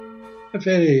A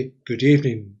very good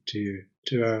evening to you,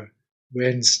 to our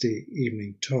Wednesday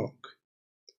evening talk.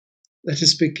 Let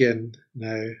us begin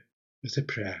now with a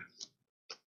prayer.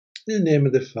 In the name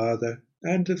of the Father,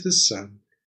 and of the Son,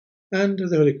 and of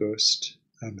the Holy Ghost.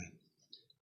 Amen.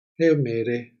 Hail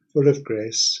Mary, full of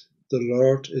grace, the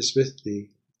Lord is with thee.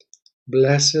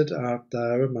 Blessed art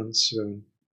thou amongst women,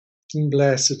 and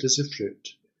blessed is the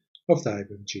fruit of thy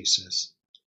womb, Jesus.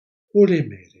 Holy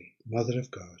Mary, Mother of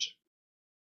God,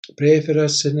 pray for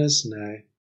us sinners now,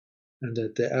 and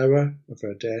at the hour of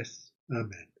our death.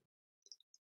 Amen.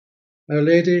 Our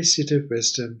Lady, Seat of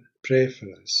Wisdom, pray for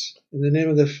us. In the name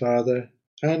of the Father,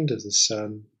 and of the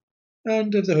Son,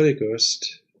 and of the Holy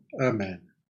Ghost. Amen.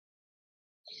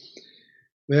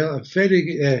 Well, a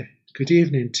very good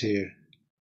evening to you.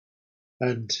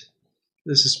 And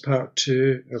this is part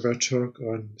 2 of our talk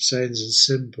on signs and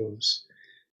symbols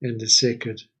in the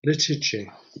sacred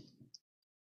liturgy.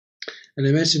 And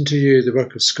I mentioned to you the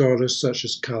work of scholars such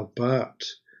as Karl Barth,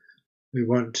 who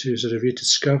want to sort of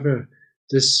rediscover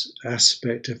this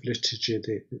aspect of liturgy,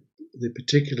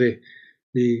 particularly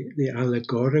the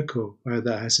allegorical, where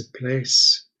that has a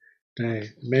place. I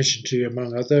mentioned to you,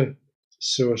 among other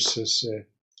sources,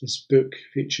 this book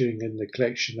featuring in the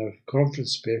collection of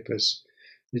conference papers,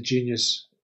 The Genius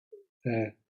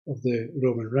of the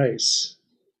Roman Rites,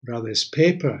 rather his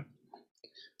paper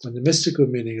on the mystical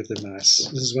meaning of the Mass.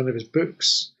 This is one of his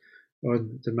books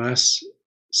on the Mass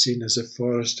seen as a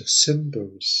forest of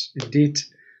symbols. Indeed,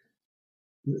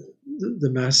 the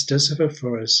Mass does have a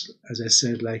forest, as I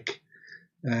said, like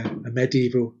a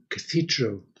medieval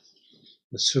cathedral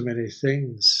with so many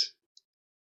things.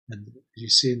 And you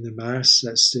see in the Mass,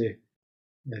 that's the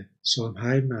Solemn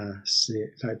High Mass.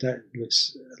 In fact, that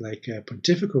looks like a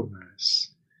pontifical Mass.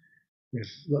 We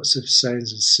have lots of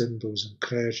signs and symbols and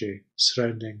clergy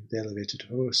surrounding the elevated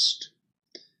host.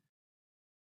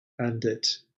 And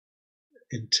that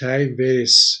in time,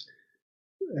 various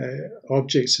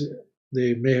objects,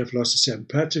 they may have lost a certain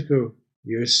practical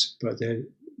use, but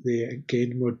they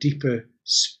gain more deeper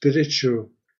spiritual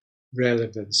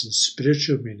relevance and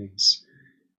spiritual meanings.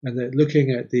 And that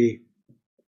looking at the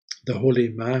Holy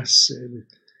Mass in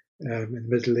the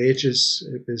Middle Ages,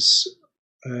 it was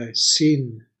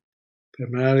seen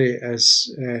primarily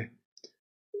as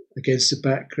against the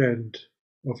background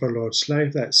of our Lord's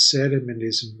life, that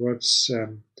ceremonies and words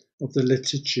of the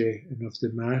liturgy and of the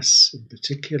Mass in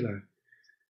particular.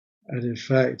 And in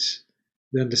fact,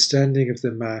 the understanding of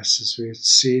the Mass, as we had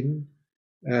seen,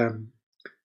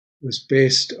 was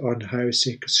based on how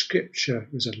sacred scripture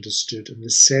was understood and the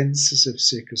senses of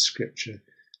sacred scripture,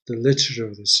 the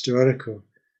literal, the historical,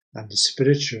 and the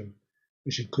spiritual,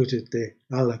 which included the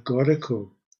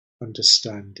allegorical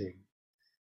understanding.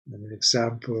 And an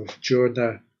example of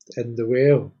Jonah in the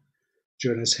whale.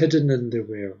 Jonah's hidden in the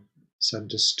whale. It's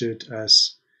understood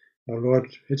as our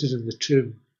Lord hidden in the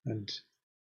tomb and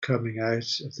coming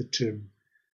out of the tomb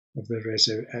of the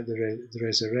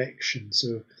resurrection.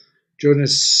 So Jonah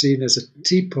is seen as a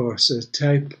typos, a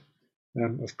type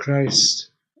of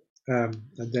Christ. And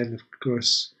then, of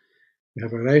course, we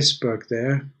have our iceberg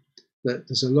there, that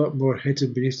there's a lot more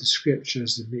hidden beneath the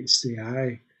scriptures than meets the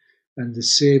eye. And the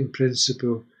same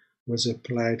principle was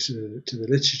applied to the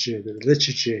liturgy. The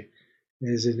liturgy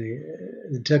is the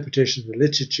interpretation of the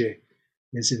liturgy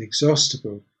is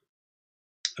inexhaustible.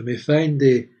 And we find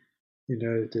the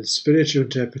spiritual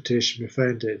interpretation, we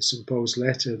find it in St. Paul's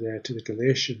letter there to the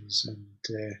Galatians,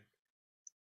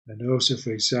 and also,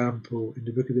 for example, in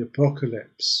the book of the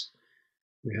Apocalypse,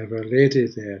 we have Our Lady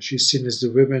there. She's seen as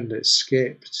the woman that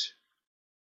escaped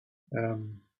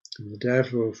from the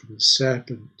devil, from the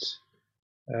serpent,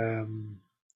 and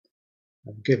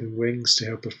given wings to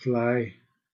help her fly.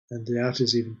 And the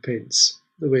artist even paints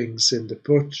the wings in the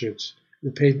portrait,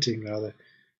 the painting rather,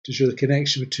 to show the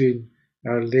connection between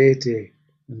Our Lady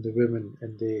and the women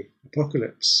in the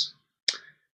Apocalypse.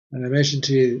 And I mentioned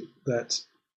to you that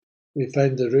we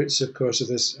find the roots, of course, of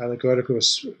this allegorical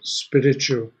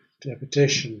spiritual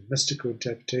interpretation, mystical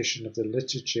interpretation of the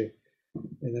liturgy,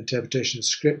 in the interpretation of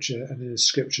Scripture and in the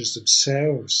Scriptures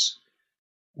themselves.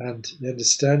 And the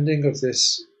understanding of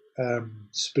this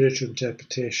spiritual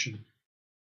interpretation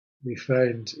we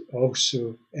find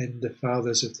also in the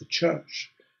fathers of the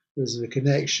Church. There's a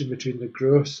connection between the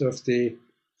growth of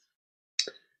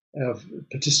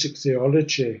patristic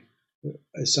theology.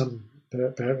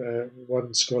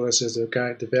 One scholar says the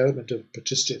organic development of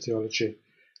patristic theology,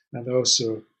 and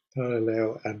also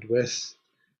parallel and with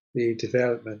the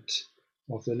development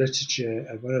of the liturgy.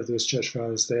 And one of those church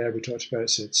fathers there, we talked about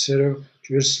St. Cyril,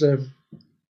 Jerusalem,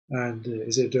 and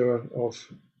Isidore of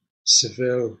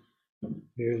Seville,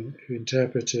 who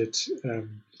interpreted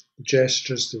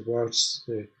gestures, the words,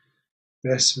 the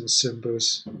vestment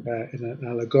symbols in an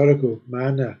allegorical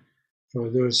manner for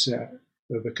those who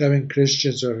were becoming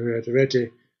Christians or who had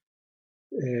already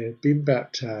been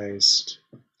baptized.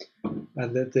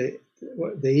 And that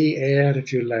the heir,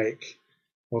 if you like,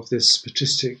 of this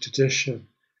patristic tradition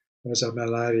was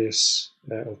Amalarius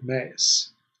of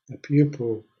Metz, a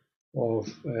pupil of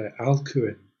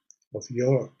Alcuin of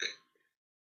York,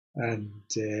 and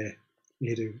he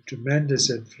had a tremendous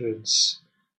influence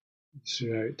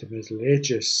throughout the Middle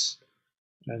Ages.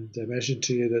 And I mentioned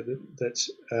to you that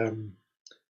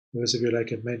those of you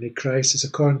like in many crises,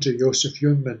 according to Joseph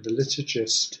Jungmann, the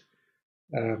liturgist,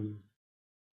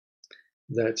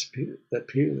 that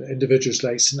individuals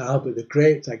like St. Albert the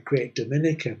Great, that great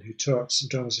Dominican who taught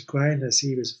St. Thomas Aquinas,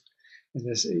 he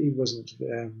wasn't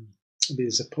he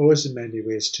was opposed in many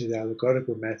ways to the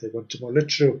allegorical method, wanted a more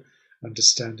literal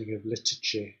understanding of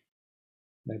liturgy.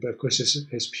 But of course,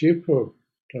 his pupil,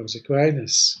 Thomas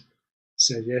Aquinas,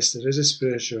 said, yes, there is a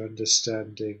spiritual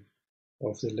understanding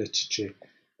of the liturgy.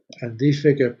 And the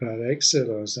figure par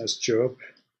excellence, that's Job.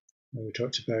 And we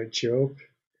talked about Job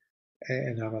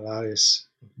in Amalarius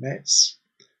of Metz.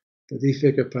 But the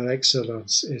figure par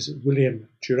excellence is William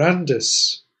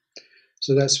Durandus.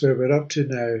 So that's where we're up to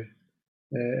now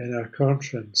in our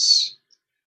conference.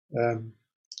 And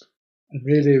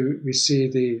really, we see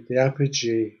the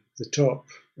apogee, the top,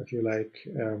 if you like,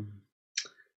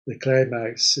 the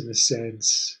climax in a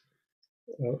sense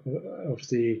of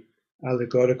the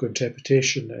allegorical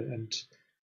interpretation and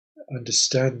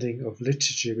understanding of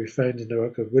liturgy we find in the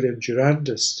work of William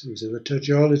Durandus, who's a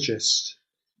liturgiologist.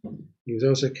 He was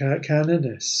also a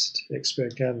canonist,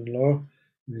 expert in canon law.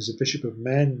 He was a bishop of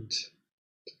Mende.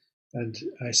 And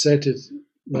I cited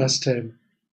last time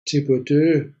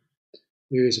Thibaudeau,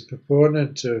 who is a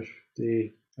proponent of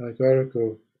the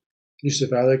allegorical use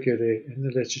of allegory in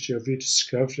the liturgy, of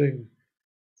rediscovering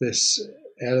this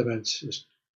element. It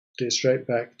dates right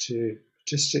back to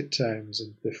patristic times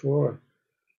and before.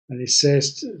 And he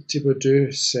says,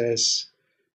 Thibaudeau says,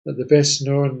 that the best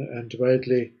known and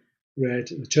widely read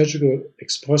liturgical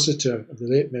expositor of the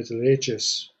late Middle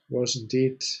Ages was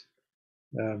indeed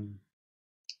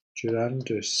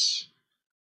Durandus.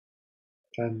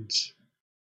 And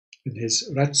in his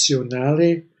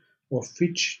Rationale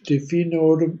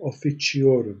Divinorum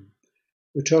Officiorum,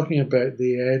 we're talking about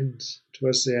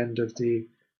towards the end of the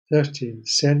 13th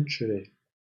century.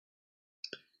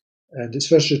 And its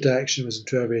first redaction was in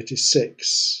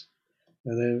 1286,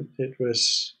 and then it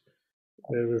was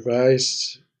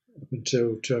revised up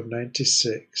until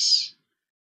 1296.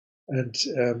 And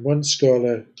one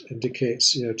scholar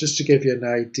indicates, just to give you an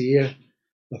idea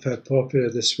of how popular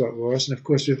this work was, and of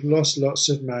course we've lost lots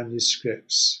of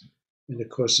manuscripts in the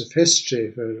course of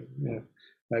history.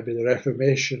 Might be the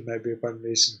Reformation, might be one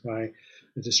reason why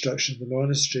the destruction of the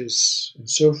monasteries and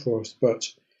so forth, but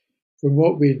from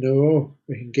what we know,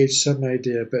 we can gauge some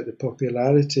idea about the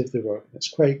popularity of the work. It's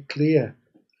quite clear.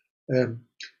 In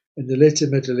the later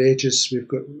Middle Ages,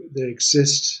 there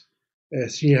exist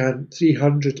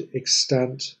 300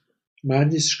 extant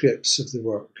manuscripts of the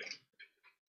work.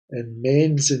 In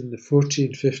Mainz in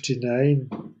 1459,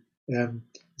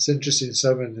 it's interesting,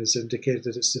 someone has indicated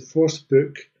that it's the fourth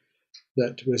book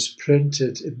that was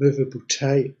printed in movable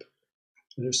type,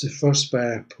 and it was the first by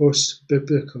a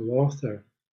post-biblical author.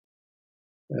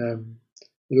 There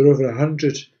were over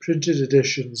 100 printed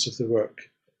editions of the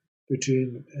work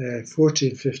between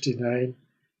 1459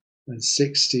 and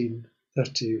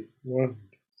 1631.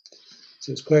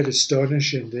 So it's quite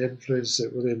astonishing the influence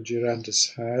that William Durandus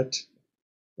had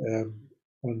on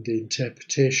the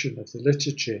interpretation of the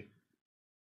liturgy.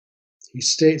 He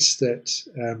states that,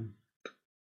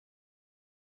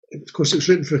 of course, it was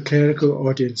written for a clerical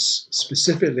audience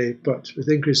specifically, but with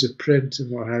increase of print and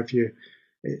what have you,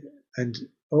 and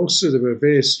also there were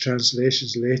various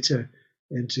translations later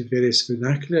into various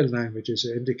vernacular languages.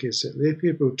 It indicates that lay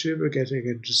people too were getting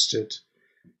interested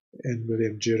in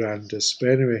William Durandus.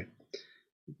 But anyway,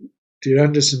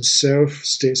 Durandus himself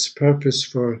states the purpose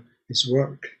for his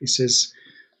work. He says,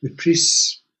 the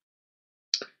priests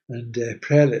and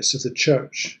prelates of the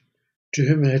church, to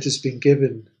whom it has been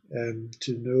given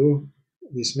to know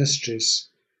these mysteries,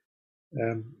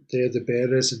 they are the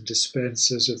bearers and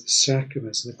dispensers of the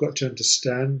sacraments, and they've got to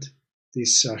understand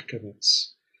these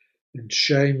sacraments and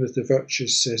shine with the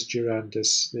virtues, says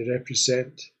Durandus, they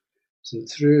represent, so that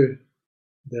through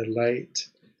their light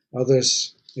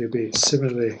others may be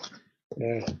similarly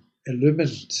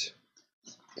illumined.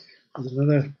 There's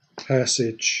another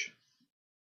passage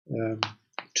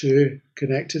too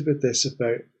connected with this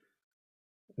about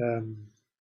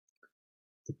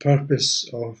the purpose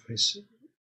of his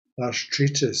large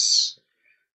treatise.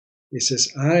 He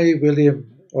says, I,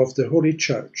 William, of the Holy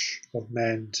Church of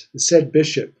Mende, the said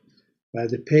bishop, by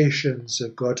the patience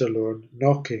of God alone,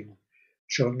 knocking,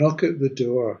 shall knock at the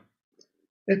door.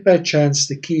 If by chance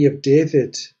the key of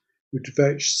David would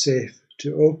vouchsafe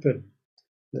to open,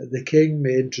 that the king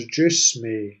may introduce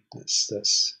me,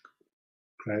 that's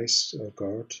Christ or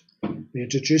God, may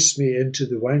introduce me into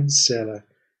the wine cellar,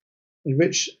 in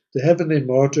which the heavenly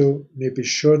model may be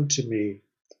shown to me,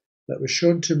 that was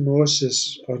shown to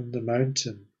Moses on the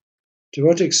mountain. To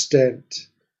what extent,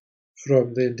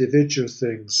 from the individual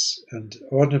things and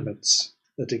ornaments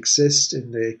that exist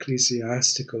in the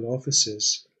ecclesiastical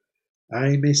offices,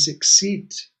 I may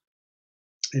succeed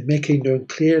in making known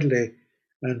clearly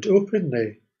and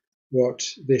openly what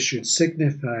they should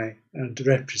signify and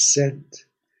represent,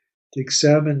 to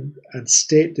examine and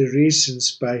state the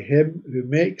reasons by him who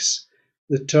makes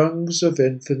the tongues of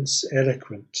infants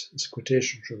eloquent. It's a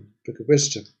quotation from the Book of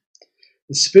Wisdom.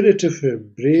 The Spirit of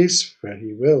whom breathes where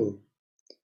he will,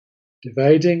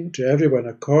 dividing to everyone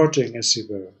according as he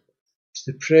will,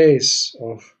 to the praise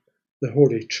of the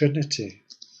Holy Trinity.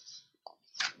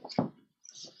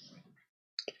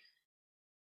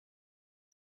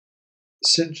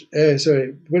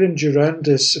 William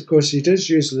Durandus, of course, he does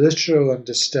use literal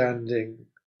understanding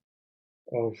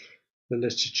of the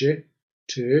liturgy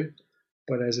too,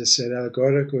 but as I said,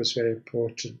 allegorical is very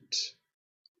important,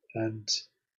 and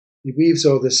he weaves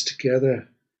all this together,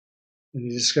 and he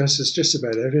discusses just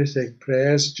about everything: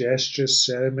 prayers, gestures,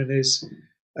 ceremonies,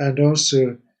 and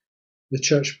also the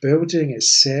church building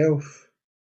itself.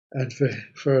 And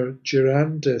for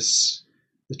Durandus,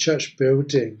 the church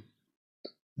building,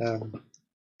 the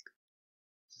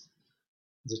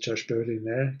church building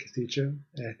there, cathedral,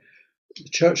 the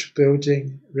church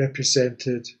building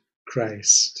represented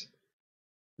Christ,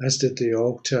 as did the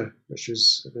altar, which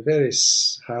was at the very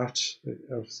heart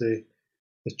of the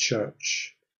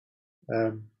church.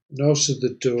 And also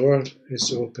the door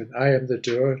is open. I am the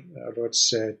door, our Lord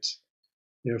said,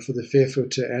 for the faithful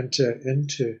to enter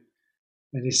into.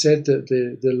 And he said that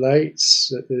the lights,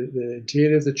 that the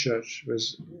interior of the church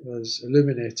was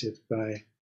illuminated by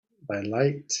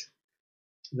light.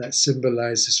 And that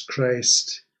symbolizes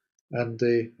Christ and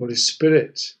the Holy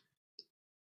Spirit.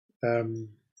 And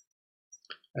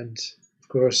of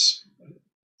course,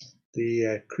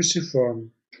 the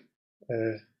cruciform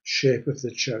shape of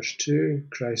the church too,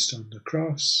 Christ on the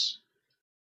cross.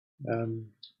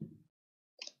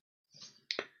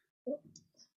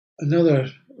 Another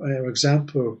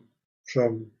example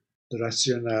from the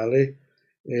Razionale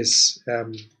is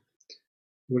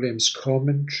William's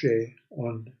commentary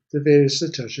on the various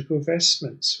liturgical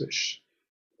vestments which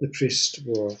the priest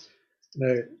wore.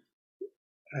 Now,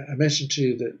 I mentioned to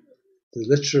you that the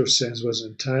literal sense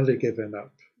wasn't entirely given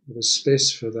up. There was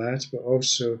space for that, but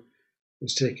also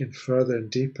was taken further and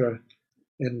deeper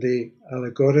in the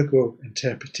allegorical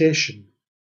interpretation.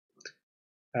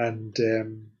 And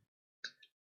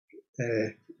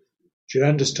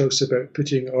Durandus talks about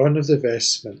putting on of the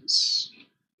vestments,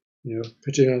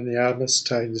 putting on the amice,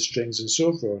 tying the strings, and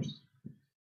so forth.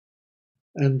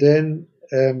 And then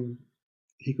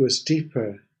he goes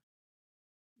deeper.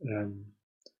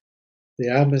 The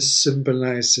amice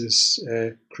symbolizes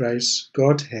Christ's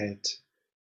Godhead,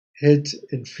 hid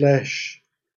in flesh,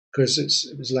 because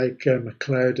it was like a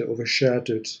cloud that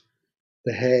overshadowed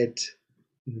the head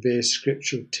in various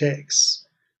scriptural texts.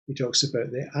 He talks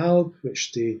about the alb,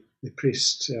 which the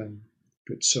priest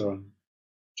puts on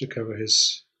to cover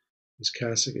his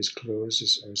cassock, his clothes,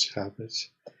 his habit.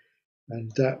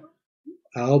 And that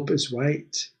alb is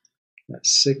white. That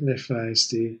signifies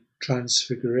the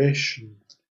transfiguration.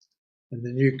 And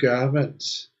the new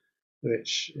garment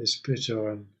which is put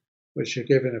on, which you're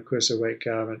given, of course, a white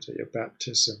garment at your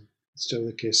baptism. It's still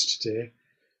the case today.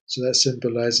 So that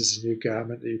symbolizes the new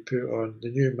garment that you put on, the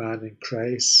new man in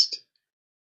Christ.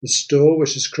 The stole,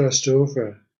 which is crossed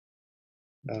over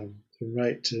from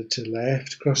right to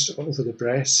left, crossed over the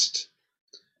breast,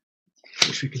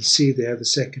 which we can see there, the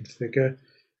second figure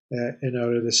in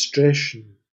our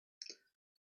illustration.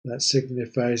 That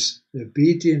signifies the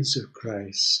obedience of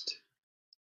Christ,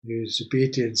 whose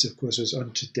obedience, of course, was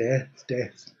unto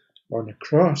death on a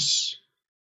cross.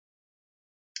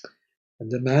 And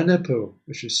the maniple,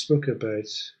 which we spoke about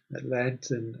at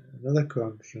length in another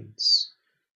conference,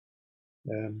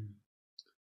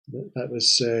 that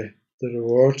was the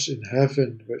reward in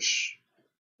heaven, which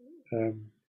we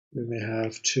may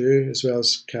have too, as well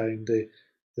as carrying the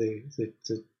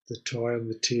toil and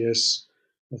the tears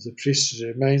of the priesthood.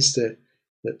 It reminds that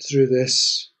through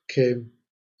this came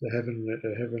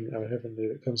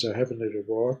it comes our heavenly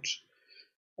reward.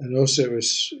 And also it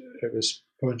was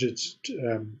pointed,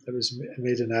 it was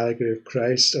made an allegory of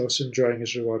Christ also enjoying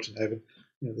his reward in heaven,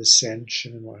 the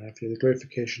ascension and what have you, the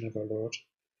glorification of our Lord.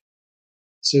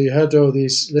 So you had all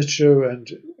these literal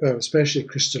and especially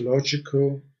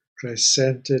Christological,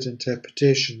 Christ-centered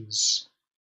interpretations,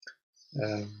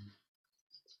 of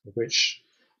which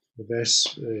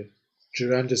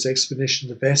Giranda's explanation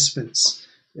of the vestments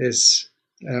is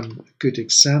a good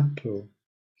example.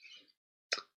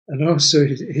 And also,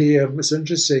 it's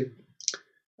interesting,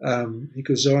 he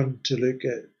goes on to look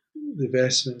at the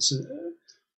vestments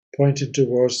pointing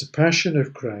towards the passion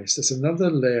of Christ. That's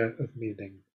another layer of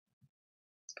meaning.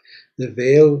 The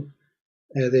veil,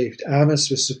 the amice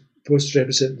was supposed to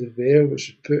represent the veil which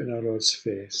was put on our Lord's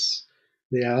face.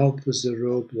 The alb was the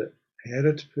robe that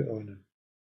Herod put on him.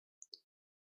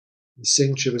 The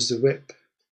cincture was the whip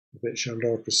with which our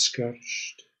Lord was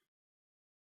scourged.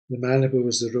 The maniple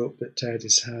was the rope that tied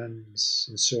his hands,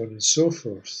 and so on and so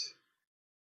forth.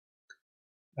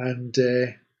 And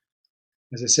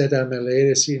as I said,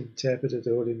 Amalarius, he interpreted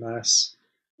the Holy Mass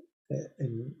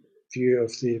in view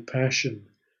of the Passion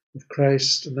of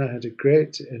Christ, and that had a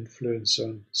great influence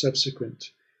on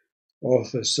subsequent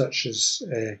authors such as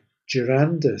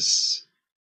Girandus.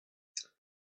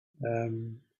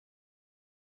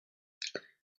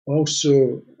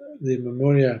 Also, the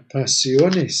Memoria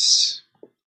Passionis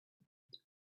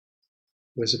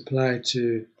was applied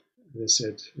to, as I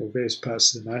said, various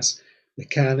parts of the Mass. The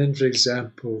canon, for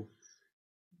example,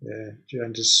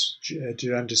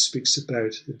 Girandus speaks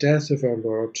about the death of our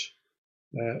Lord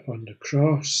on the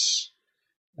cross.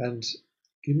 And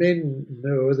you may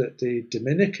know that the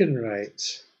Dominican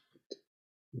rite,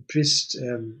 the priest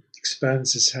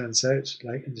expands his hands out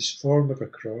like in this form of a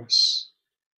cross.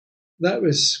 That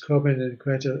was common in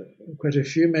quite a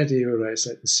few medieval rites,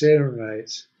 like the Sarum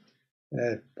rite.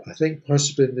 I think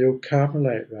possibly in the old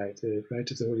Carmelite rite, the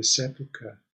rite of the Holy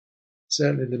Sepulchre.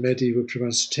 Certainly in the medieval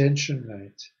Premonstratensian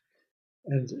rite.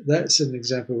 And that's an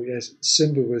example, yes, the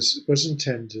symbol was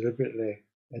intended deliberately,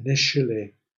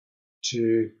 initially,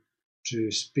 to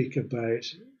speak about,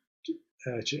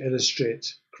 to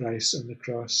illustrate Christ on the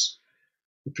cross.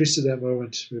 The priest at that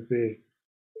moment would be,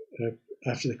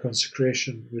 after the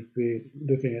consecration, would be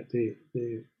looking at the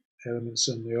elements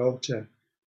on the altar,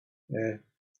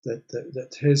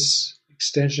 that his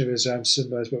extension of his arm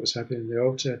symbolized what was happening in the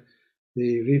altar,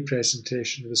 the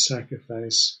representation of the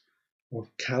sacrifice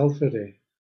of Calvary.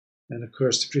 And of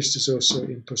course, the priest is also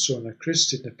in persona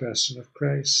Christi, in the person of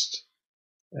Christ,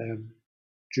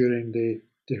 during the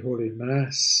Holy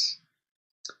Mass.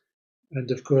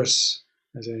 And of course,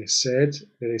 as I said,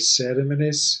 various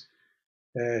ceremonies,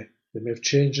 they may have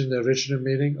changed in the original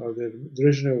meaning, or the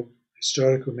original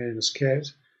historical meaning was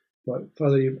kept, but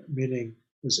further meaning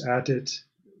was added.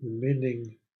 The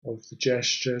meaning of the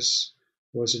gestures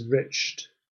was enriched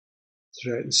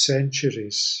throughout the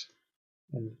centuries.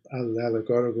 And the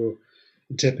allegorical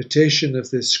interpretation of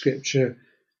this scripture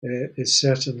is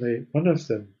certainly one of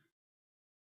them.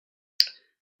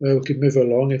 Well, we could move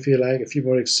along if you like. A few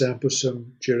more examples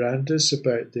from Girandus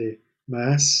about the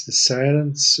Mass, the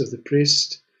silence of the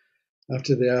priest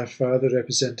after the Our Father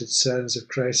represented silence of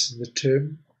Christ in the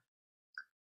tomb.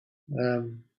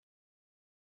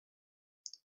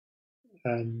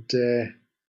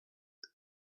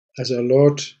 As our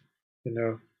Lord, with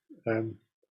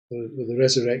the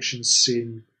resurrection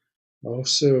scene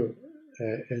also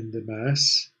in the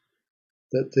Mass,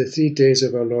 that the 3 days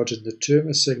of our Lord in the tomb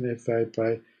are signified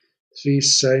by 3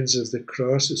 signs of the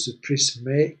cross which the priest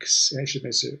actually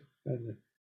makes it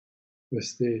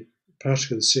with the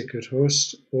particle of the sacred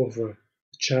host over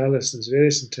the chalice. There's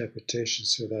various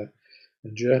interpretations for that.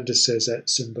 And Girandus says that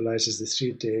symbolizes the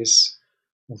 3 days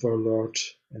of our Lord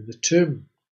in the tomb.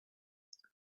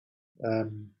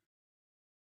 And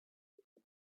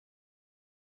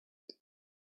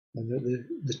that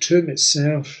the tomb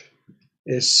itself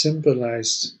is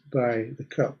symbolized by the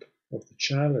cup of the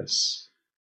chalice.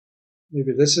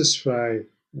 Maybe this is why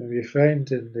we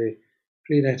find in the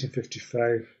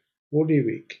pre-1955 Holy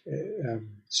Week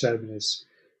ceremonies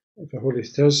for Holy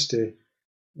Thursday,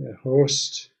 two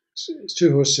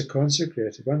hosts are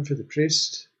consecrated, one for the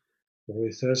priest, for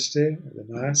Holy Thursday at the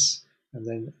Mass, and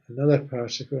then another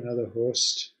particle, another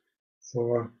host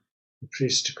for the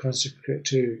priest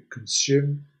to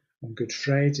consume on Good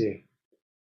Friday.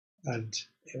 And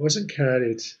it wasn't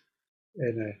carried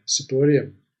in a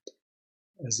ciborium.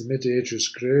 As the Middle Ages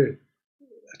grew,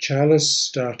 a chalice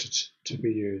started to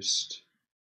be used.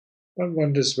 One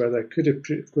wonders whether it could have,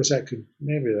 of course, that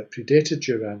predated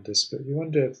Girandus, but you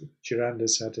wonder if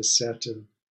Girandus had a certain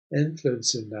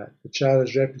influence in that. The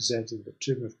chalice representing the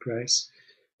tomb of Christ.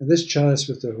 And this chalice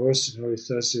with the host on Holy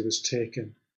Thursday was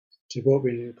taken to what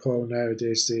we call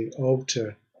nowadays the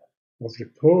altar of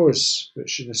repose,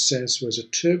 which in a sense was a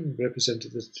tomb,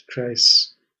 represented the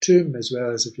Christ's tomb, as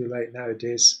well as, if you like,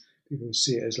 nowadays people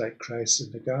see it as like Christ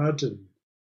in the garden,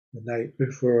 the night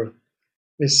before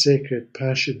his sacred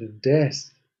passion and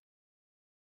death.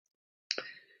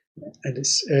 And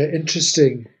it's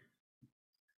interesting,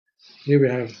 here we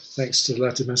have, thanks to the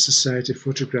Latin Mass Society, a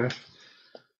photograph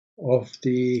of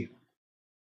the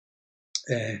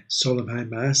Solemn High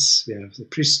Mass. We have the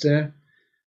priest there,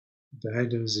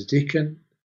 behind him is a deacon,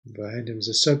 behind him is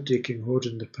a subdeacon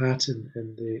holding the paten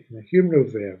in a humeral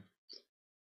veil.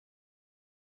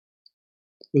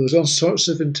 Well, there's all sorts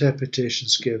of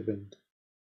interpretations given.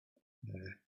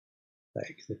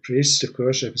 Like the priest, of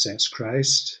course, represents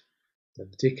Christ, the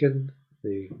deacon,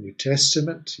 the New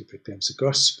Testament, he proclaims the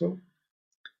gospel,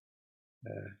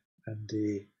 and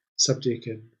the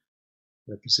subdeacon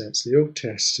represents the Old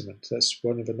Testament. That's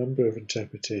one of a number of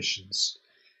interpretations.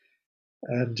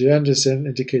 And Durandus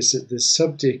indicates that the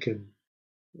subdeacon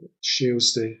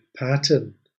shields the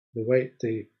paten,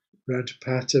 the round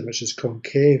paten, which is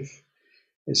concave.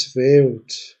 It's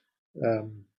veiled,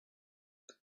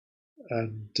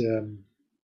 and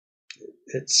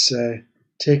it's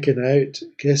taken out,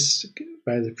 kissed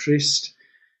by the priest.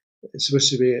 It's supposed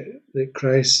to be that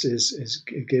Christ is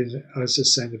again as a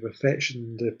sign of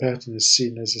affection. The paten is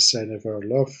seen as a sign of our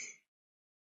love.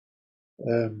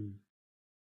 And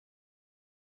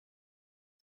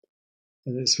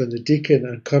it's when the deacon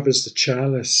uncovers the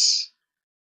chalice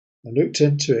and looked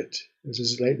into it. It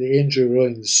was like the angel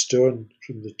rolling the stone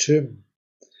from the tomb.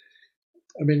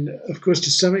 I mean, of course, to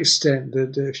some extent,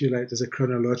 if you like, there's a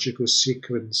chronological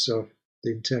sequence of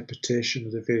the interpretation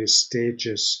of the various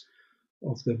stages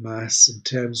of the Mass in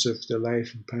terms of the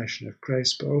life and passion of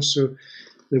Christ, but also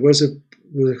there was a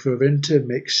sort of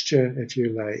intermixture, if you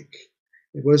like.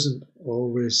 It wasn't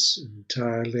always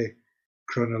entirely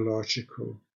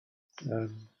chronological.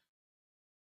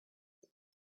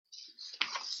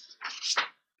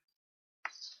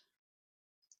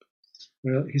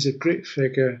 Well, he's a great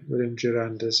figure, William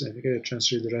Durandus, and if you're going to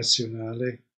translate the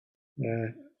Rationale,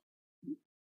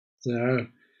 there are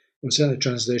certainly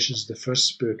translations of the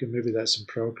first book, and maybe that's in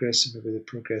progress, and maybe they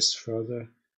progressed further.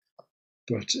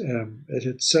 But it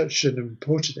had such an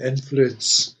important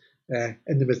influence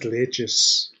in the Middle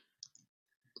Ages.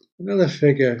 Another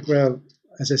figure, well,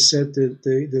 as I said,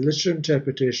 the literal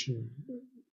interpretation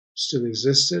still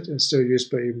existed and still used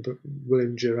by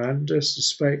William Durandus,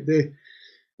 despite the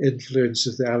influence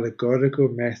of the allegorical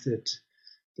method.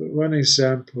 But one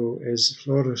example is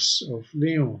Florus of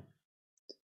Lyon.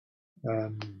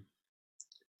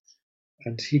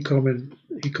 And he commented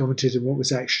on what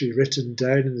was actually written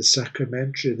down in the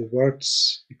sacramentary, the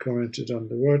words. He commented on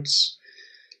the words.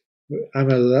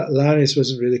 Amalarius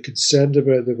wasn't really concerned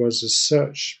about the words as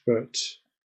such, but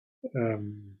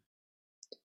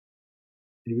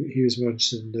he was more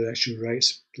interested in the actual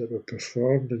rites that were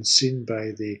performed and seen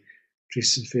by the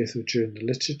priests and faithful during the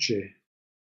liturgy.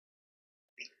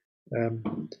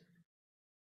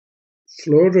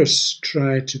 Florus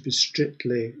tried to be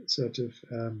strictly sort of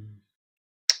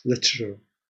literal.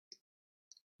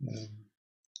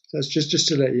 That's just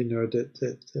to let you know that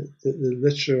the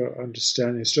literal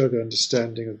understanding, historical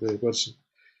understanding of the words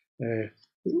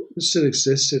still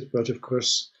existed, but of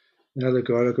course the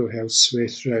allegorical held sway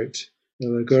throughout. The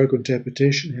allegorical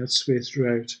interpretation held sway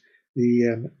throughout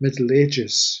the Middle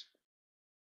Ages.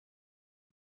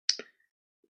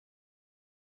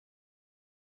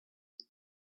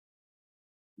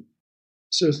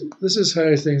 So this is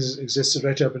how things existed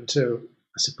right up until,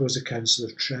 I suppose, the Council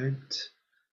of Trent.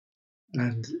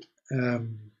 And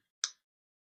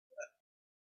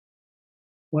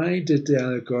why did the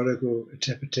allegorical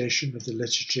interpretation of the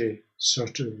liturgy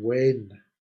sort of wane?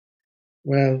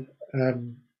 Well,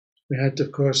 we had,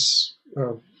 of course,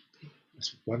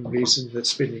 one reason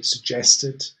that's been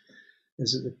suggested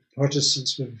is that the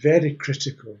Protestants were very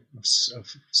critical of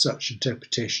such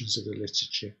interpretations of the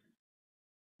liturgy.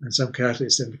 And some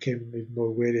Catholics then became even more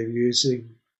wary of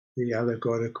using the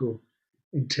allegorical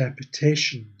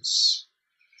interpretations.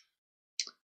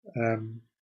 And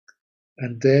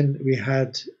then we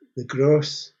had the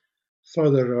growth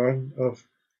further on of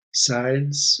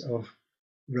science, of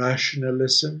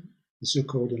rationalism, the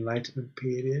so-called Enlightenment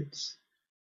period,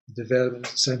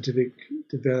 scientific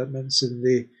developments in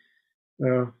the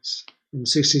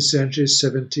 16th century,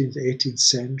 17th, 18th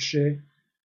century,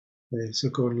 the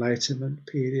so-called Enlightenment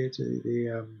period,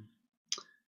 the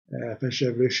French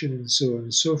Revolution, and so on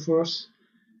and so forth.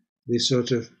 The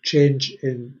sort of change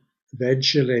in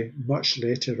eventually, much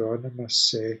later on, I must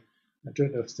say, I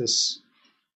don't know if this,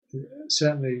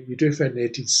 certainly you do find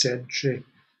 18th century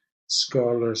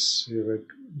scholars who were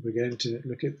beginning to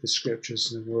look at the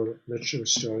scriptures in a more literal,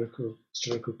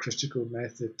 historical, critical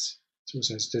method. I suppose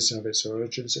it does have its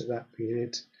origins at that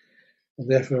period, and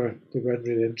therefore they weren't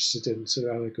really interested in sort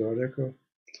of allegorical.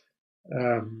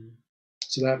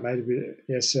 So that might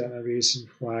be certainly a reason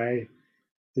why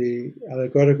the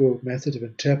allegorical method of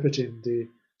interpreting the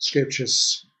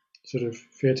scriptures sort of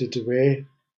faded away.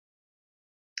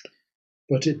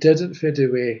 But it didn't fade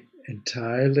away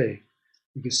entirely.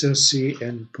 You can still see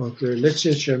in popular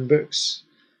literature and books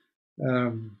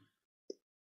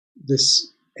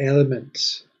this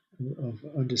element of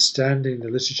understanding the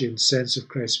liturgy and sense of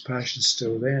Christ's passion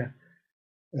still there.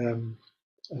 An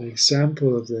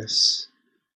example of this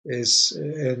is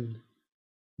in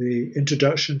the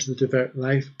Introduction to the Devout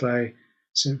Life by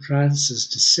St. Francis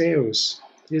de Sales.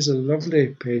 Here's a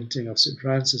lovely painting of St.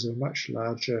 Francis, a much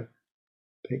larger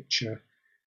picture.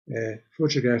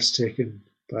 Photographs taken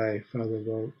by Father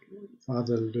Lou,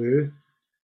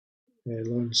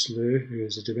 Lawrence Lou, who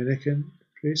is a Dominican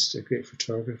priest, a great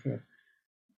photographer,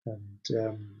 and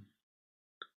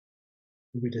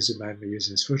maybe doesn't mind me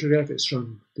using this photograph. It's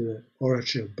from the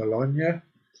Oratory of Bologna,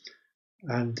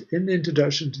 and in the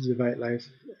Introduction to the Devout Life,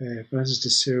 Francis de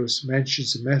Sales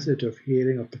mentions the method of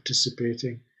hearing or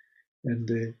participating in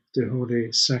the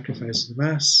holy sacrifice of the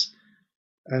Mass,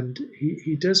 and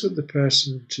he does want the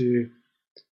person to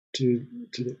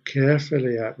look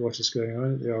carefully at what is going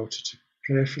on at the altar, to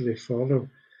prayerfully follow,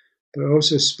 but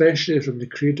also especially from the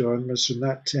Creed onwards, from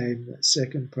that time, that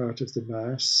second part of the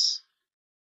Mass,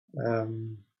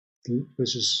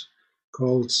 which is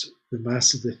called the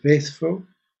Mass of the Faithful,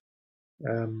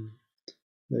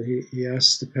 that he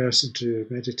asks the person to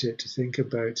meditate, to think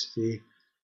about the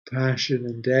passion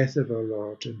and death of our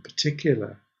Lord in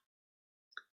particular.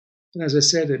 And as I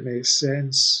said, it makes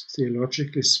sense,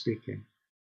 theologically speaking,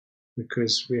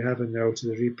 because we have an altar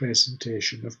the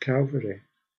representation of Calvary.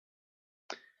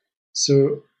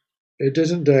 So it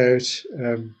doesn't doubt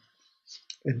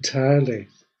entirely.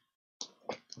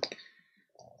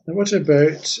 Now, what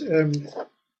about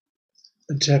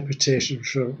interpretation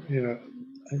from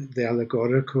the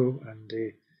allegorical and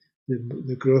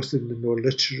the growth in the more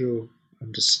literal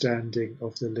understanding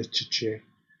of the liturgy?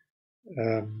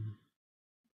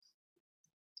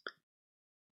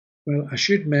 Well, I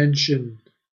should mention,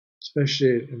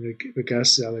 especially in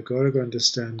regards to the allegorical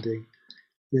understanding,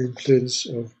 the influence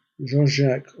of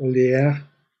Jean-Jacques Ollier,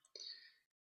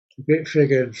 a great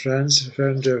figure in France,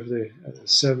 founder of the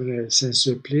Seminary of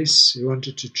Saint-Sulpice. He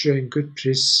wanted to train good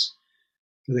priests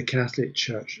for the Catholic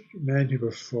Church, men who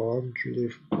were formed,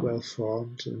 really well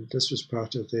formed, and this was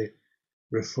part of the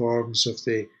reforms of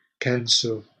the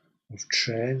Council of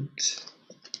Trent.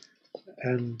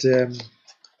 And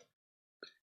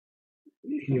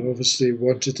he obviously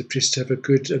wanted the priests to have a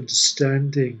good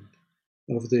understanding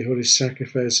of the holy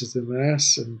sacrifice of the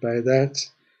Mass, and by that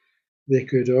they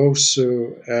could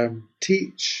also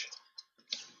teach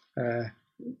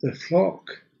the flock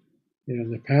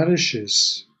in the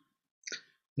parishes.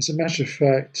 As a matter of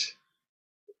fact,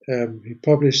 he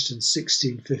published in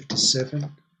 1657,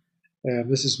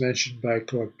 this is mentioned by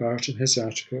Claude Bart in his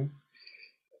article,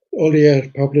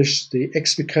 Ollier published the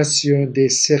Explication des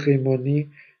cérémonies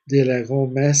de la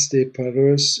grande messe des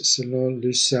paroisses selon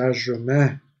l'usage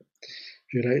romain.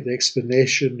 If you like, the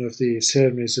explanation of the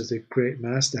ceremonies of the Great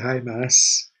Mass, the High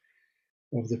Mass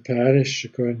of the parish,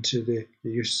 according to the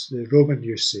Roman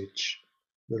usage,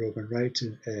 the Roman rite,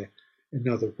 in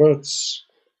other words.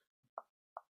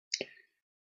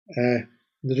 The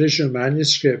original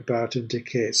manuscript, Bart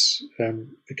indicates,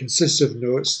 it consists of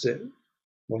notes that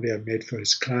Ollier made for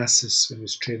his classes when he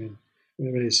was training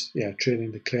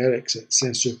the clerics at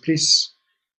Saint-Sulpice.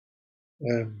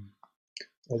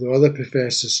 Although other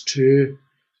professors too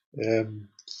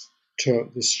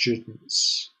taught the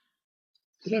students.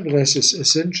 But nevertheless,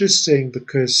 it's interesting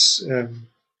because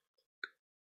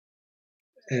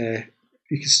you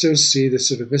can still see the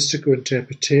sort of mystical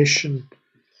interpretation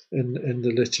in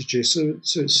the liturgy. So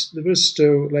there was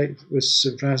still, like with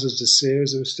St. Francis de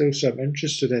Sales, there was still some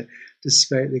interest in it,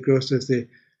 despite the growth of the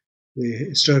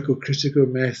historical critical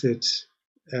method,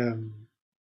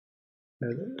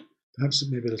 perhaps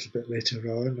maybe a little bit later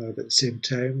on, or at the same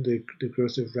time, the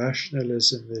growth of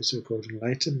rationalism, the so-called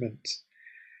Enlightenment.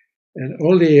 And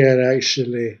Ollier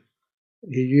actually,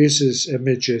 he uses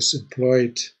images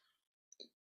employed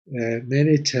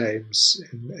many times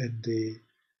in the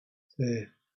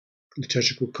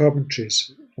liturgical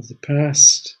commentaries of the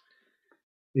past.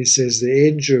 He says the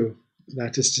angel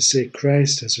that is to say,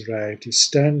 Christ has arrived. He's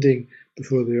standing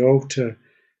before the altar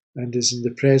and is in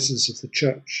the presence of the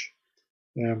church,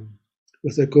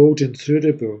 with a golden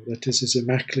thurible, that is his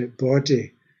immaculate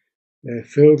body,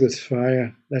 filled with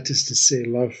fire, that is to say,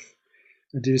 love.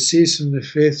 And he receives from the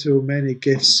faithful many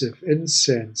gifts of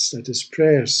incense, that is,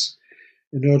 prayers,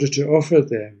 in order to offer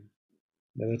them,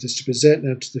 that is, to present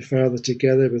them to the Father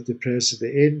together with the prayers of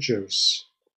the angels.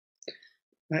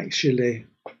 Actually,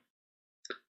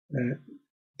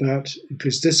 that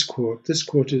includes this quote. This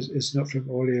quote is not from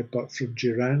Olia, but from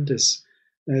Durandus.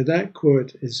 Now, that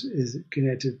quote is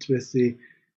connected with the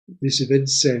use of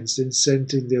incense,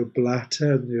 incensing the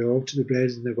oblata and the altar, the bread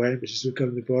and the wine, which has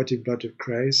become the body and blood of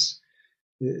Christ,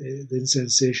 the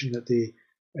incensation at the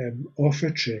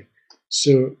offertory.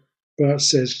 So Barth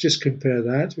says, just compare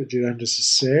that, what Durandus has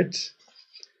said,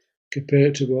 compare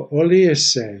it to what Olia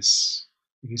says.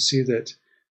 You can see that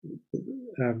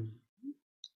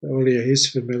Olia is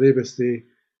familiar with the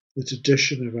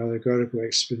tradition of allegorical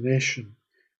explanation.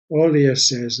 Olia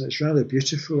says, and it's rather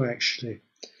beautiful actually,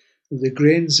 that the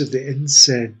grains of the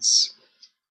incense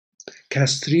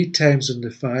cast 3 times on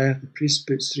the fire. The priest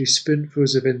puts 3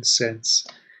 spoonfuls of incense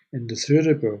in the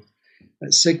thurible.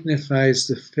 That signifies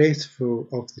the faithful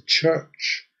of the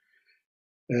church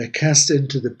cast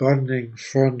into the burning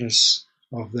furnace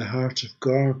of the heart of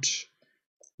God,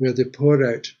 where they pour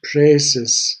out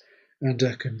praises and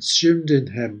are consumed in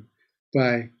him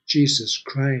by Jesus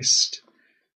Christ.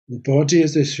 The body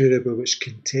of the thurible, which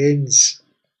contains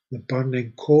the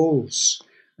burning coals,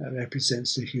 that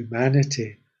represents the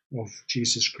humanity of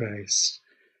Jesus Christ,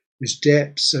 whose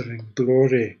depths are in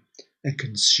glory and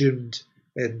consumed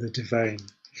in the divine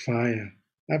fire.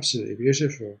 Absolutely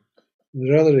beautiful. And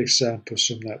there are other examples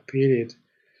from that period.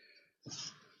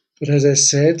 But as I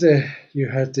said, you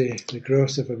had the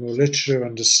growth of a more literal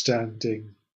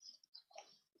understanding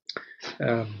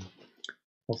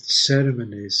of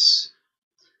ceremonies.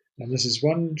 And this is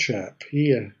one chap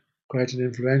here, quite an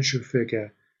influential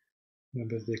figure,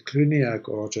 member of the Cluniac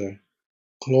order,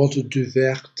 Claude du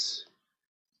Vert,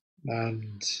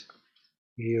 and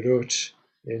he wrote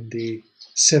in the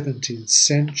 17th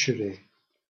century.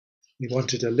 He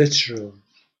wanted a literal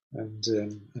and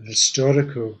an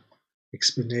historical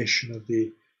explanation of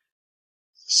the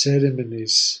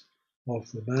ceremonies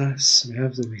of the Mass. We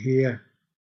have them here.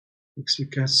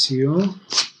 Explication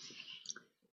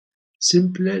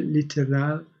simple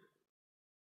littérale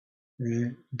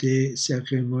des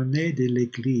cérémonies de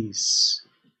l'Église.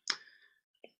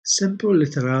 Simple,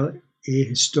 literal, et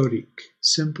historique.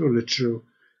 Simple, literal,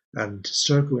 and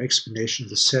historical explanation of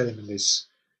the ceremonies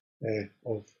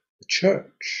of the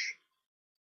Church.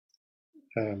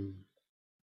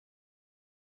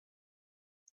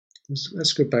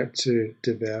 Let's go back to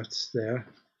De Wet there.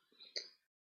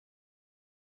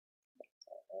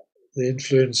 The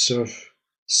influence of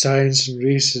science and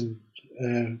reason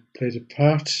played a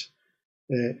part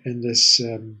in this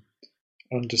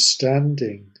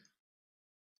understanding.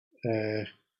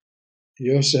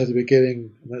 You also had the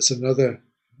beginning, and that's another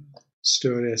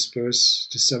story, I suppose,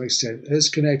 to some extent. It is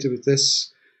connected with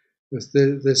this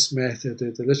method,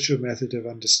 the literal method of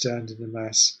understanding the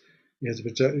Mass. You had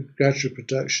the gradual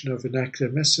production of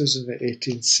vernacular missals in the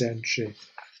 18th century.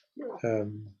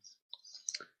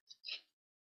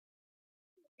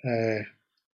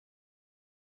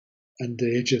 And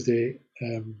the age of the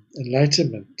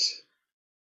Enlightenment.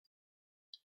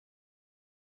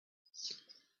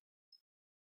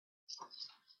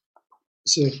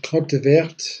 So Claude de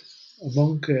Vert, a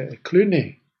monk at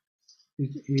Cluny,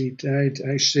 he died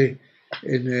actually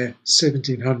in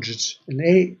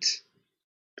 1708,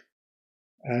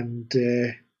 and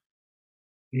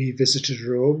he visited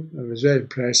Rome and was very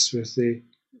impressed with the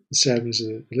ceremonies of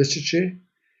the liturgy.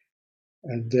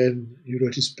 And then he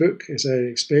wrote his book, as I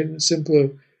explained,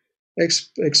 simple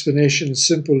explanation,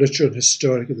 simple, literal and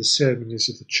historic of the ceremonies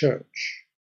of the Church.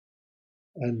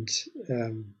 And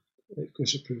of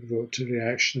course it provoked a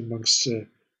reaction amongst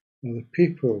other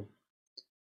people.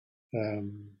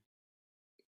 And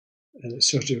it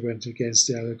sort of went against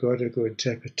the allegorical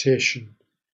interpretation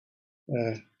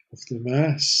of the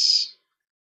Mass.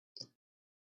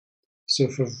 So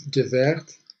for De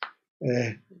Wet,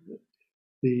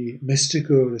 the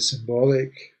mystical, the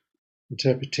symbolic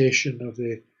interpretation of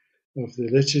the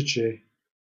liturgy,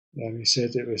 he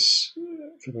said it was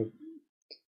from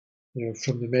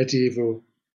the medieval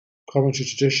commentary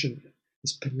tradition,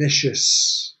 is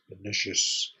pernicious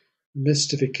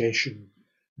mystification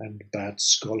and bad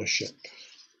scholarship.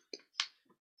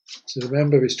 So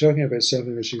remember, he's talking about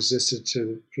something which existed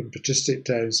from patristic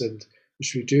times and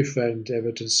which we do find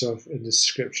evidence of in the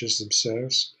scriptures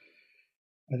themselves.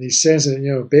 And he says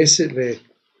that, basically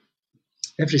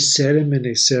every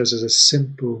ceremony serves as a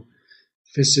simple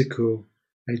physical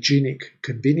hygienic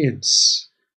convenience,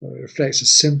 or it reflects a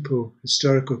simple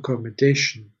historical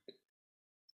accommodation.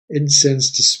 Incense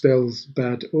dispels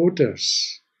bad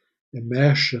odours.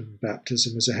 Immersion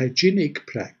baptism was a hygienic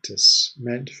practice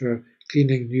meant for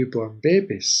cleaning newborn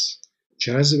babies.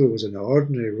 Chasuble was an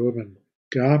ordinary Roman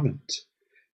garment.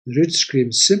 The rood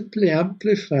scream simply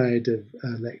amplified a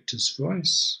lector's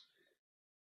voice.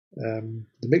 The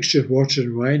mixture of water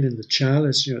and wine in the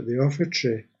chalice, the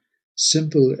offertory,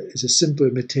 is a simple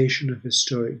imitation of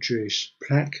historic Jewish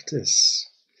practice,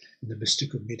 and the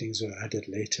mystical meanings were added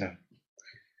later.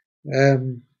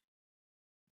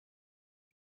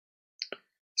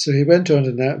 So he went on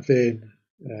in that vein.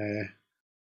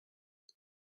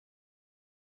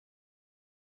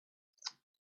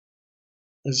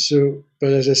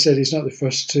 But as I said, he's not the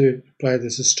first to apply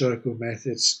these historical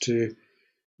methods to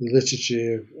the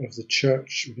liturgy of the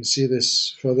church. We can see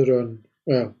this further on,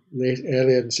 earlier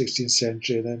in the 16th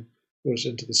century, and then goes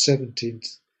into the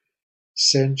 17th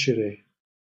century.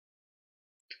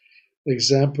 For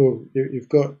example, you've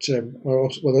got,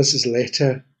 this is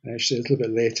later, actually a little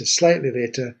bit later, slightly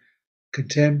later,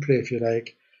 contemporary, if you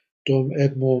like, Dom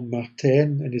Edmond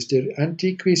Martin and his De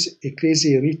Antiquis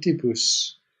Ecclesiae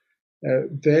Ritibus.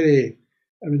 There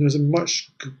was a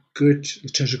much good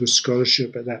liturgical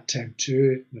scholarship at that time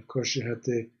too, and of course you had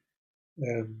the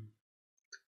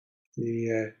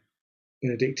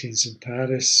Benedictines in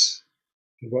Paris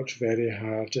who worked very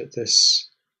hard at this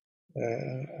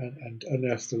and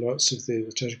unearthed lots of the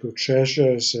liturgical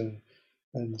treasures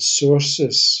and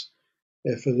sources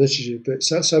for liturgy, but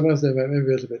some of them went maybe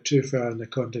a little bit too far in the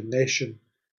condemnation.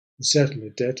 They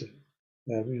certainly did.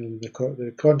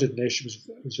 The condemnation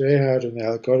was very hard on the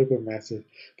allegorical method.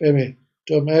 But anyway,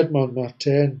 Dom Edmond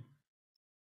Martin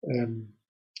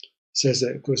says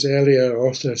that, of course, earlier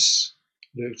authors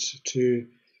looked to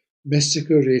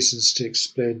mystical reasons to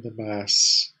explain the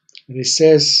Mass. And he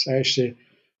says, actually,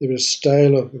 there was a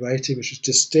style of writing which was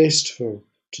distasteful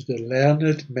to the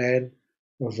learned men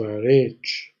of our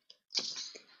age.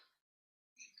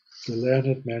 The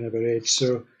learned men of our age.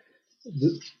 So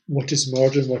what is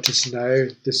modern, what is now,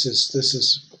 this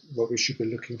is what we should be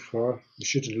looking for. We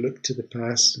shouldn't look to the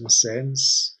past in a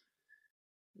sense.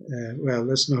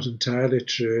 That's not entirely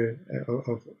true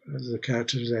of the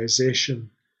characterization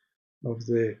of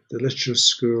the literal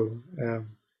school.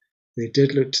 They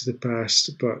did look to the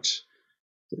past, but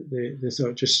they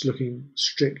thought just looking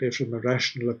strictly from a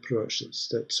rational approach,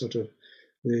 that sort of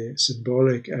the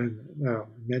symbolic and, in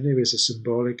many ways the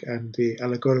symbolic and the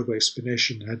allegorical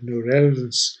explanation had no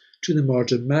relevance to the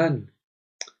modern man.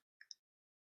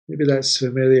 Maybe that's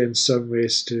familiar in some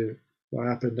ways to what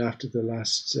happened after the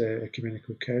last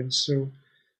ecumenical council,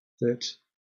 that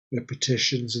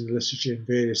repetitions in liturgy and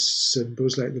various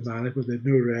symbols like the maniple, they have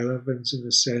no relevance in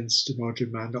the sense to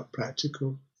modern man, not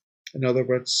practical. In other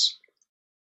words,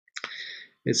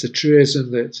 it's a truism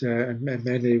that in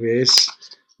many ways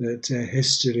that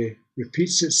history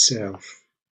repeats itself.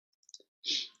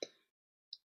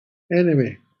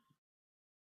 Anyway,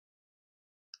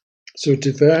 so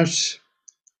De Wet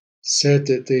said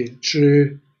that the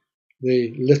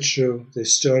literal, the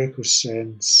historical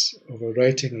sense of a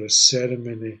writing or a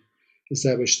ceremony is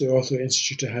that which the author or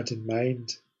institutor had in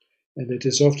mind, and it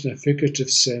is often a figurative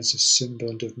sense of symbol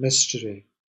and of mystery.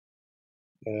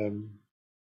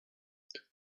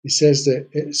 He says that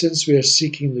since we are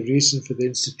seeking the reason for the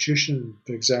institution,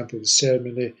 for example, the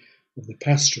ceremony of the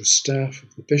pastoral staff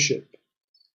of the bishop,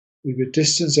 we would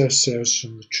distance ourselves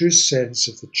from the true sense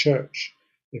of the church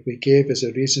if we gave as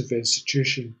a reason for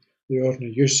institution the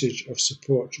ordinary usage of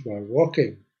support while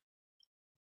walking.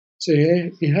 So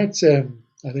he had,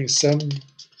 I think,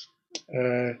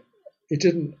 he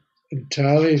didn't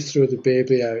entirely throw the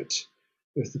baby out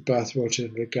with the bathwater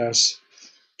in regards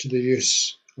to the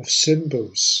use of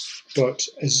symbols, but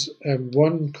as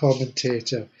one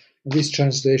commentator, and these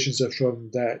translations are from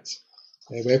that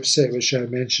website which I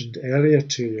mentioned earlier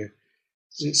to you,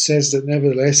 it says that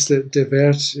nevertheless that De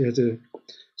Wet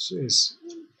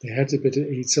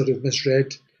he sort of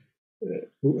misread,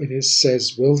 and it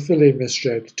says willfully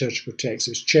misread liturgical text.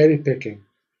 It's cherry picking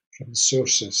from the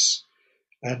sources,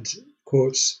 and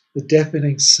quotes the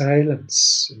deafening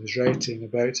silence in his writing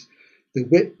about the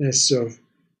witness of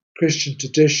Christian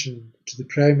tradition to the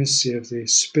primacy of the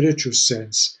spiritual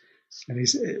sense, and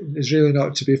is really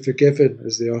not to be forgiven,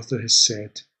 as the author has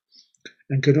said,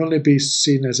 and can only be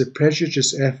seen as a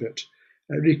prejudiced effort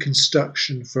at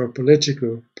reconstruction for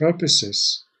political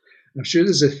purposes. I'm sure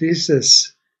there's a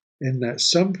thesis in that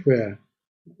somewhere.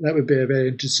 That would be a very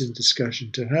interesting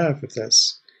discussion to have, if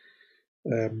that's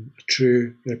a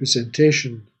true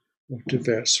representation of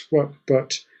diverse work,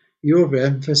 but you have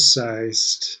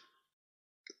emphasized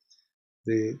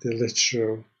the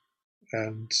literal,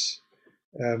 and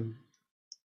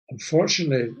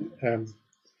unfortunately,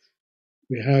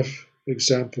 we have, for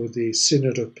example, the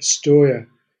Synod of Pistoia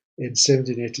in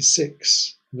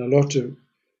 1786, and a lot of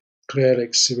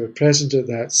clerics who were present at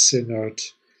that synod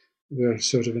were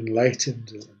sort of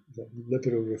enlightened, the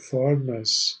liberal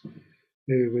reformers,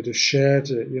 who would have shared,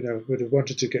 would have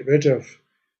wanted to get rid of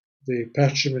the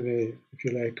patrimony, if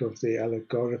you like, of the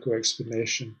allegorical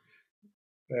explanation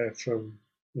from,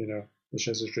 which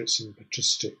has its roots in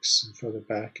patristics and further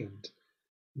back and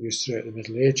used throughout the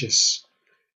Middle Ages.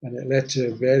 And it led to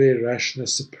a very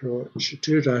rationalist approach,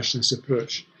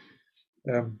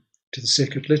 to the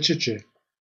sacred liturgy.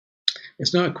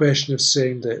 It's not a question of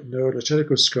saying that no,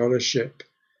 liturgical scholarship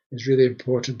is really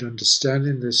important to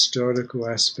understanding the historical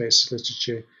aspects of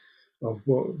liturgy, of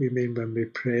what we mean when we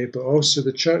pray, but also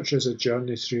the church as a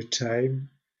journey through time,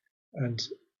 and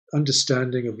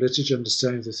understanding of liturgy,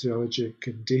 understanding of the theology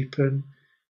can deepen,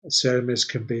 ceremonies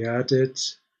can be added,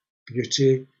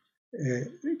 beauty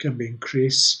can be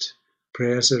increased,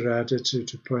 prayers are added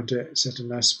to point out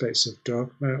certain aspects of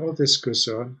dogma. All this goes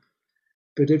on.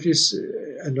 But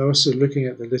and also looking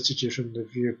at the liturgy from the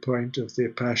viewpoint of the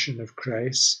Passion of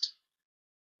Christ,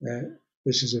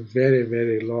 which is a very,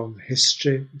 very long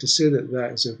history. To say that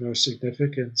that is of no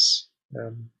significance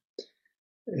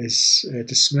is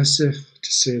dismissive,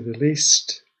 to say the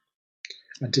least.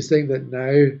 And to think that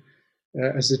now,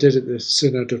 as they did at the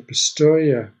Synod of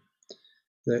Pistoia,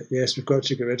 that yes, we've got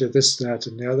to get rid of this, that,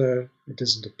 and the other, it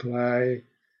doesn't apply,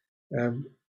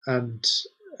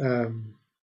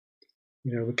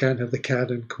 we can't have the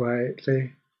canon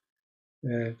quietly,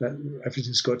 that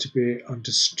everything's got to be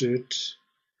understood.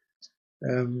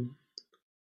 No,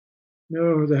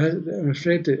 I'm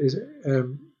afraid that is,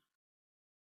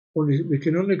 we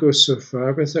can only go so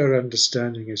far with our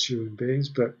understanding as human beings,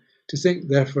 but to think,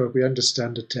 therefore, we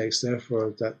understand the text,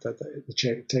 therefore, that the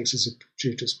text is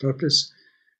achieved its purpose,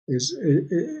 it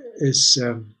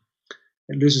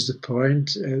loses the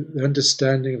point. The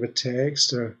understanding of a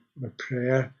text or a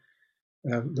prayer,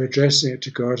 we're addressing it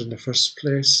to God in the first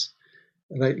place.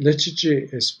 Like liturgy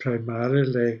is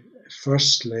primarily,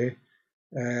 firstly,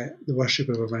 the worship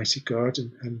of Almighty God,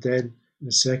 and then in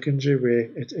a secondary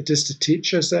way, it is to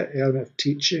teach us. That element of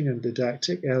teaching and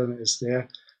didactic element is there.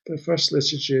 But first,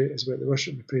 liturgy is about the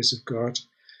worship and the praise of God.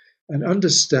 And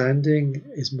understanding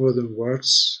is more than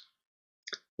words.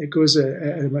 It goes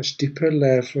at a much deeper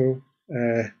level,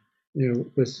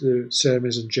 with the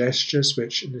ceremonies and gestures,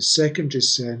 which in the secondary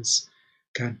sense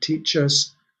can teach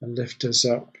us and lift us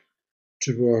up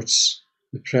towards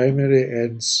the primary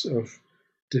ends of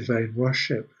divine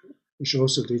worship, which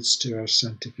also leads to our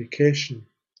sanctification.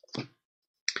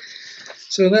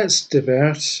 So let's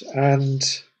divert, and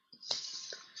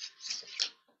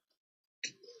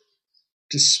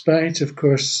despite, of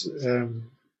course,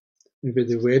 maybe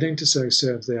the waiting to some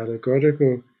extent of the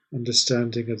allegorical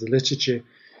understanding of the liturgy,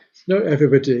 not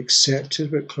everybody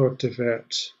accepted what Claude de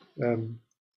Vert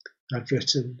had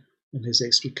written in his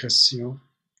Explication.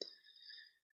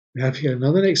 We have here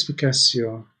another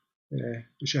Explication,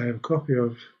 which I have a copy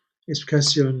of,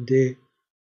 Explication des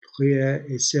prières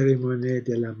et cérémonies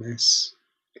de la messe,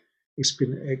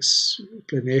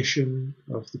 explanation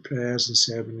of the prayers and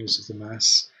ceremonies of the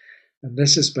Mass. And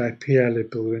this is by Pierre Le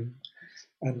Brun.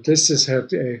 And this has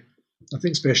had, I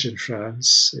think especially in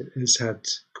France, it had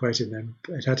quite an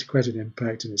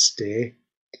impact in its day.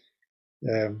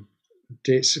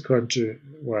 Dates according to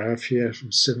what I have here from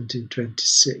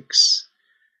 1726.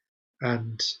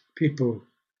 And people,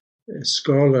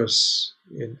 scholars,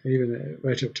 even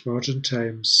right up to modern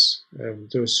times,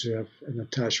 those who have an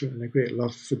attachment and a great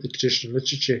love for the traditional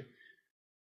liturgy,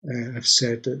 have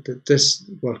said that this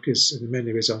work is in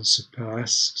many ways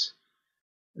unsurpassed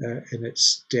in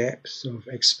its depth of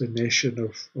explanation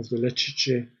of the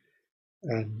liturgy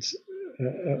and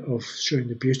of showing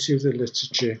the beauty of the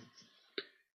liturgy.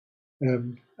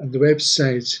 On the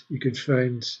website, you can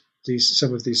find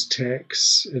some of these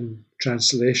texts in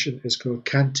translation. Is called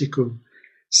Canticum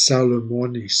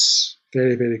Salomonis.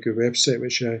 Very, very good website,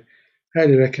 which I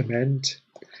highly recommend.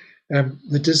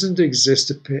 There doesn't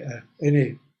exist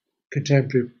any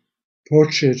contemporary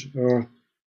portrait or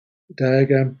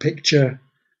diagram, picture,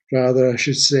 rather, I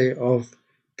should say, of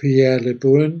Pierre Le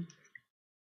Brun.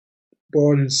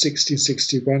 Born in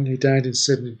 1661, he died in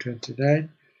 1729.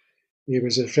 He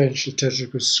was a French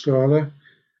liturgical scholar,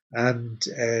 and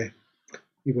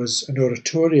he was an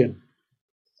Oratorian.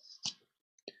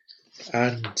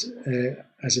 And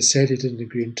as I said, he didn't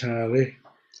agree entirely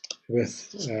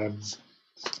with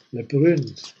Le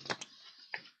Brun.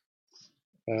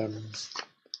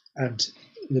 And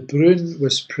Le Brun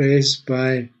was praised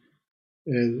by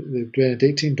the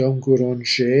Benedictine Dom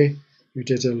Gouranger, who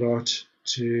did a lot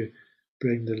to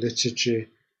bring the liturgy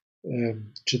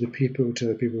to the people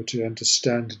to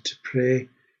understand and to pray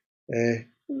the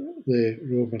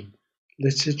Roman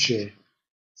liturgy.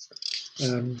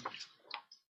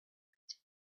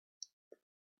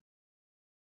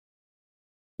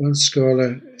 One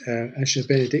scholar, actually a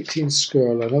Benedictine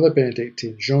scholar, another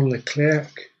Benedictine, Jean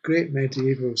Leclerc, great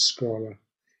medieval scholar,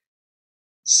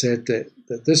 said that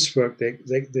this work,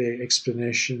 the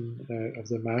explanation of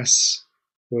the Mass,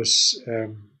 was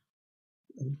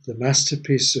the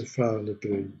masterpiece of Father Le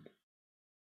Brun.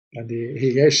 And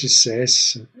he actually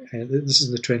says, this is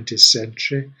in the 20th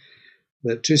century,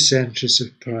 that 2 centuries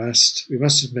have passed. We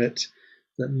must admit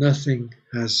that nothing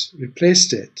has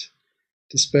replaced it,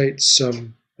 despite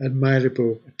some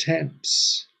admirable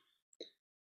attempts.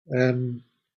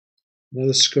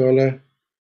 Another scholar,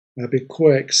 Abbe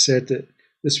Coex, said that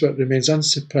this work remains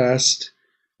unsurpassed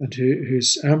and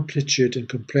whose amplitude and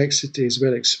complexity is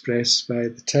well expressed by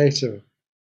the title.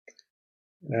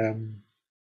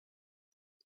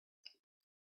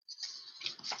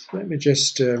 Let me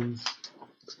just read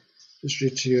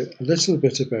to you a little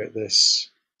bit about this.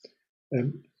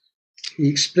 He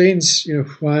explains,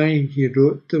 why he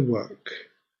wrote the work.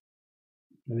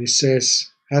 And he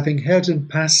says, having heard in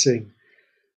passing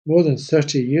more than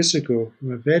 30 years ago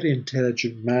from a very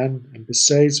intelligent man, and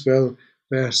besides well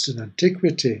versed in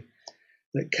antiquity,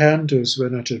 that candles were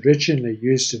not originally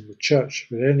used in the church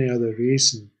for any other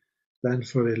reason than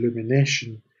for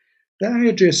illumination, the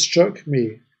idea struck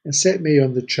me and set me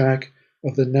on the track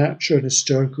of the natural and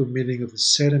historical meaning of the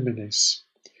ceremonies,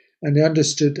 and I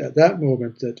understood at that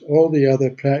moment that all the other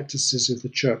practices of the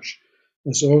church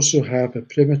must also have a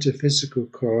primitive physical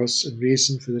cause and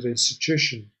reason for their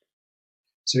institution.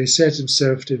 So he set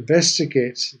himself to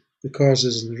investigate the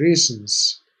causes and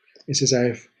reasons. He says, I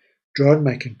have drawn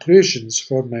my conclusions,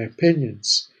 formed my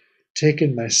opinions,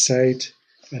 taken my side,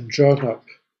 and drawn up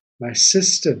my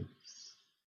system.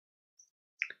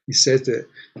 He said that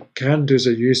candles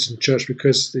are used in church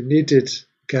because they needed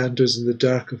candles in the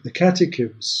dark of the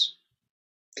catacombs.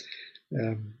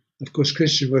 Of course,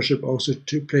 Christian worship also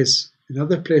took place in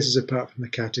other places apart from the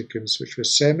catacombs, which were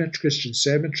Christian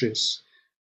cemeteries.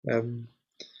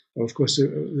 Of course, there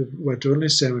weren't only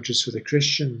cemeteries for the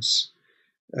Christians.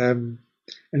 And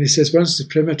he says once the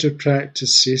primitive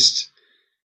practice ceased,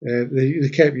 they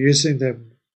kept using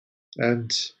them,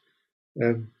 and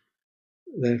then,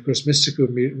 of course, mystical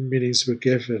meanings were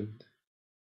given,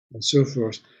 and so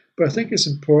forth. But I think it's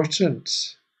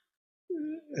important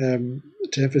to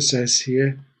emphasize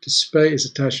here, despite his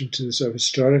attachment to the sort of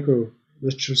historical,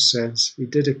 literal sense, he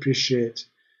did appreciate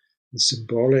the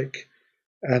symbolic,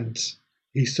 and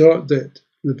he thought that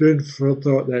Le Brun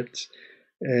thought that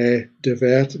De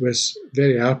Wet was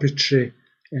very arbitrary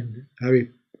in how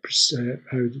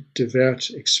De Wet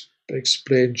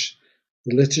explained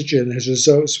the liturgy, and his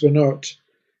results were not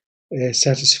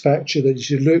satisfactory.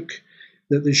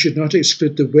 That they should not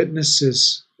exclude the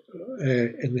witnesses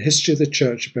in the history of the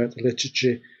church about the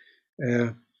liturgy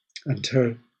and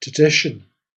her tradition.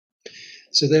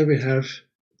 So there we have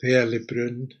Père Le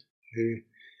Brun, who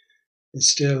is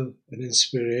still an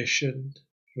inspiration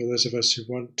for those of us who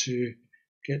want to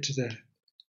get to the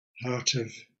heart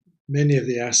of many of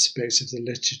the aspects of the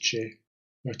liturgy,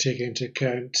 or taking into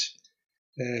account,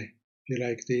 if you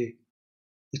like, the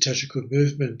liturgical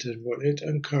movement and what it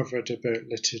uncovered about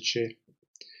liturgy.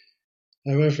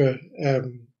 However,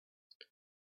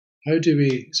 how do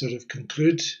we sort of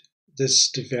conclude this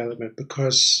development?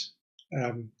 Because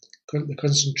the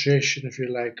concentration, if you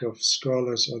like, of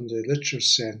scholars on the literal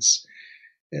sense,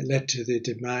 it led to the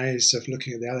demise of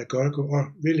looking at the allegorical,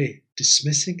 or really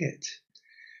dismissing it.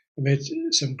 I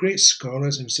mean, some great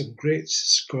scholars and some great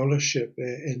scholarship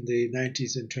in the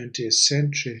 19th and 20th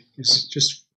century. Is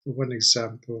just for one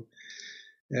example,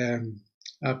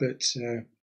 Abbot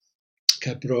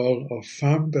Cabral of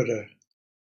Farnborough,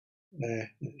 an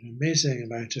amazing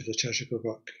amount of liturgical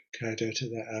work carried out at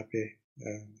that abbey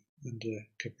under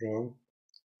Cabral.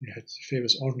 We had the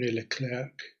famous Henri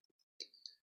Leclerc.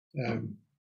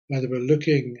 While they were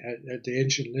looking at the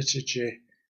ancient liturgy,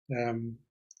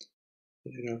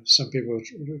 some people were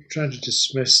trying to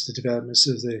dismiss the developments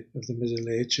of the Middle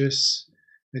Ages,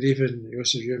 and even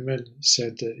Joseph Jürmann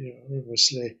said that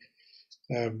obviously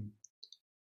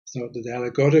thought that the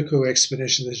allegorical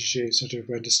explanation of liturgy sort of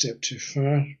went a step too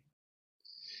far.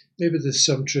 Maybe there's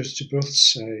some truth to both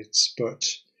sides, but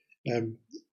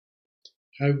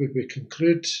how would we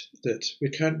conclude that we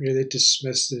can't really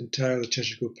dismiss the entire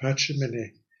liturgical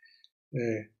patrimony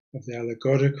of the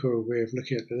allegorical way of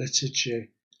looking at the liturgy?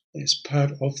 It's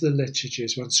part of the liturgy,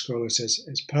 as one scholar says.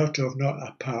 It's part of, not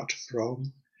apart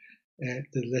from,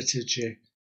 the liturgy.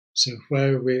 So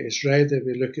while it's right that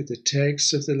we look at the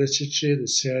texts of the liturgy, the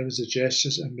sermons, the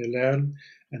gestures, and we learn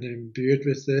and are imbued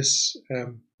with this,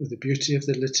 with the beauty of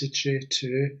the liturgy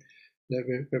too,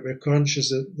 that we're conscious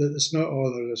that it's not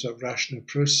all there is a rational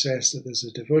process, that there's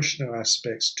a devotional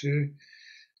aspects too,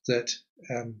 that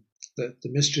the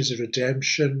mysteries of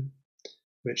redemption,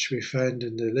 which we find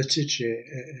in the liturgy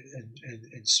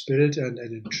in spirit and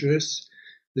in truth,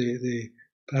 the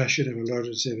passion of our Lord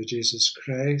and Saviour Jesus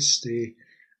Christ, the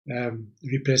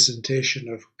representation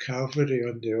of Calvary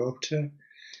on the altar,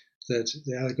 that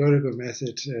the allegorical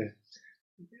method,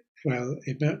 while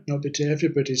it might not be to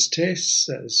everybody's tastes,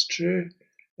 that is true,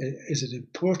 it is an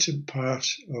important part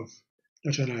of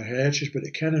not only our heritage, but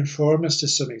it can inform us to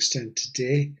some extent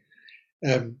today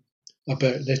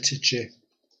about liturgy.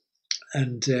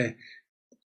 And as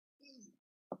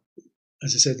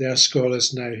I said, there are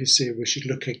scholars now who say we should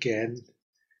look again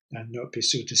and not be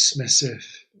so dismissive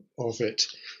of it.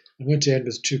 I'm going to end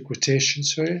with two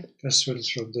quotations for you. This one's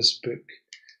from this book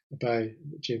by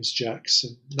James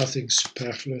Jackson, Nothing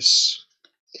Superfluous.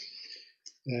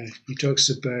 He talks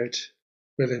about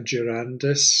William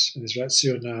Durandus and his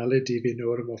Razionale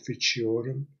Divinorum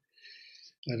Officiorum,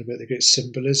 and about the great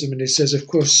symbolism. And he says, of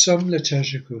course, some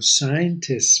liturgical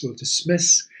scientists will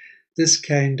dismiss this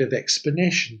kind of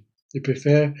explanation. They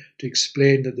prefer to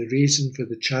explain that the reason for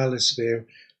the chalice veil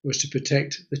was to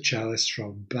protect the chalice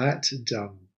from bat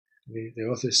dung. The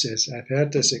author says, I've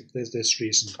heard this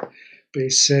reason, but he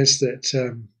says that,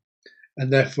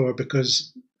 and therefore,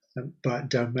 because bat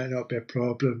dung might not be a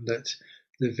problem, that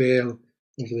the veil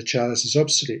over the chalice is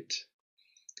obsolete.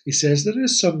 He says there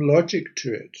is some logic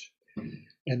to it,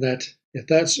 and that if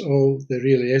that's all there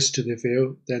really is to the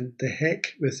veil, then the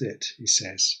heck with it, he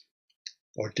says,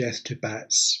 or death to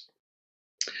bats.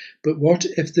 But what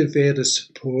if the veil is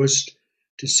supposed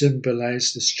to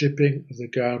symbolize the stripping of the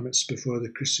garments before the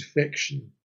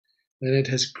crucifixion? Then it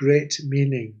has great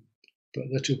meaning, but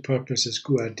little purpose, as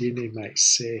Guardini might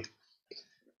say.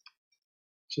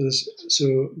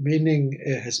 So meaning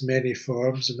has many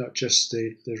forms and not just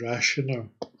the rational.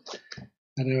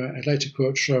 And I'd like to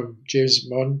quote from James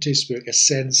Monti's book, A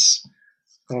Sense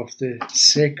of the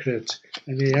Sacred.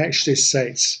 And he actually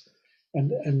cites,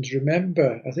 and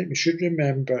remember, I think we should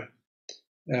remember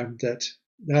that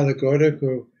the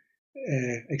allegorical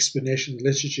explanation of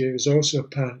liturgy was also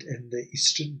apparent in the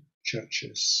Eastern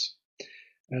churches.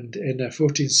 And in a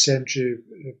 14th century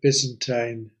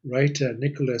Byzantine writer,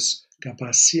 Nicholas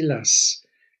Gambasilas,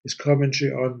 his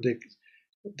commentary on the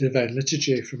Divine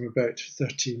Liturgy from about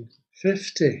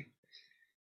 1350,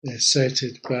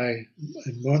 cited by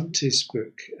in Monti's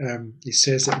book, he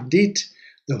says that indeed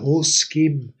the whole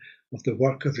scheme of the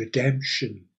work of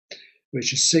redemption,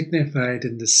 which is signified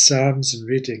in the psalms and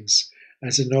readings,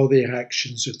 as in all the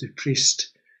actions of the priest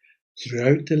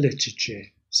throughout the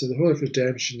liturgy. So the whole of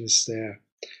redemption is there.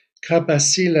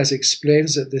 Gambasilas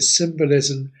explains that this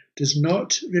symbolism does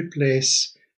not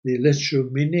replace the literal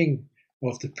meaning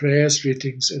of the prayers,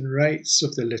 readings, and rites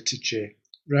of the liturgy.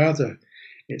 Rather,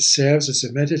 it serves as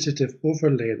a meditative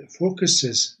overlay that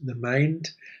focuses the mind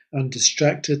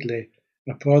undistractedly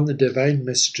upon the divine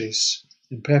mysteries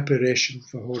in preparation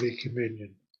for Holy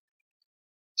Communion.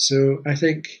 So I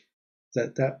think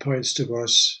that points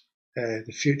towards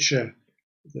the future,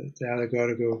 the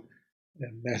allegorical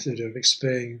method of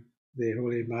explaining the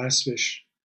Holy Mass, which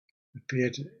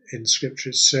appeared in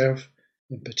Scripture itself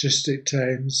in patristic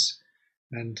times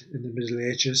and in the Middle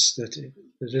Ages, that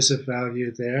there is a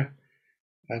value there.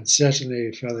 And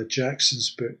certainly Father Jackson's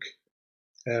book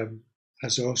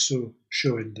has also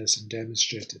shown this and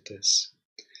demonstrated this.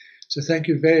 So thank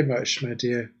you very much, my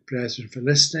dear brethren, for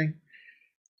listening.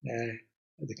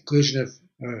 At the conclusion of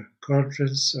our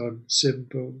conference on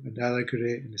symbol and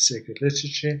allegory in the sacred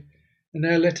liturgy, and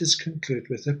now let us conclude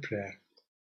with a prayer.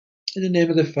 In the name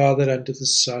of the Father, and of the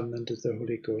Son, and of the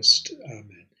Holy Ghost.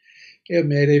 Amen. Hail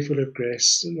Mary, full of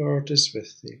grace, the Lord is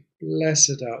with thee.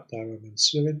 Blessed art thou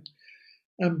amongst women,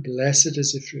 and blessed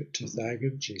is the fruit of thy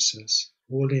womb, Jesus.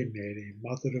 Holy Mary,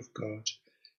 Mother of God,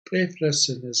 pray for us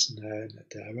sinners now and at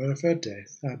the hour of our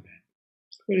death. Amen.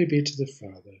 Glory be to the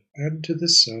Father, and to the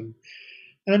Son,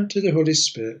 and to the Holy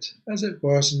Spirit, as it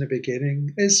was in the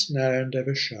beginning, is now, and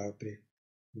ever shall be,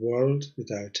 world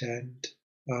without end.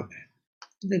 Amen.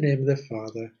 In the name of the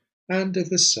Father, and of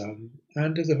the Son,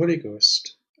 and of the Holy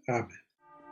Ghost. Amen.